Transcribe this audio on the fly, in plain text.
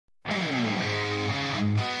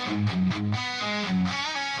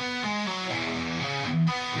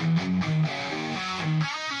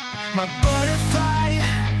My butterfly,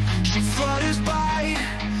 she flutters by,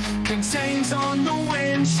 contains on the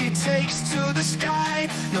wind, she takes to the sky.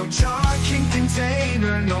 No jar can contain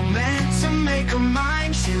her, no meant to make her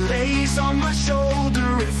mine. She lays on my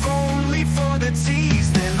shoulder, if only for the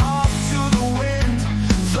tease. Then off to the wind,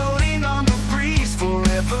 floating on the breeze.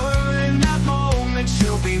 Forever in that moment,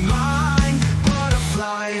 she'll be mine.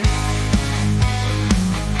 Butterfly.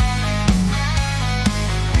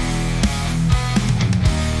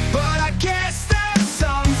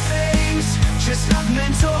 Just not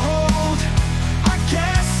meant to hold. I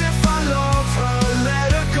guess if I love her,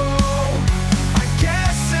 let her go. I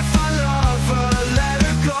guess if I love her, let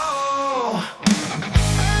her go.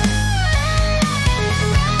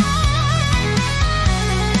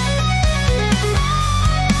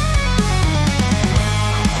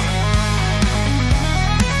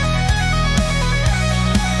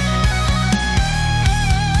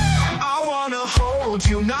 I wanna hold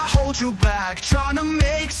you, not hold you back. Trying to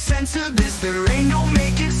make sense of this, there ain't no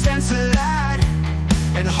making sense of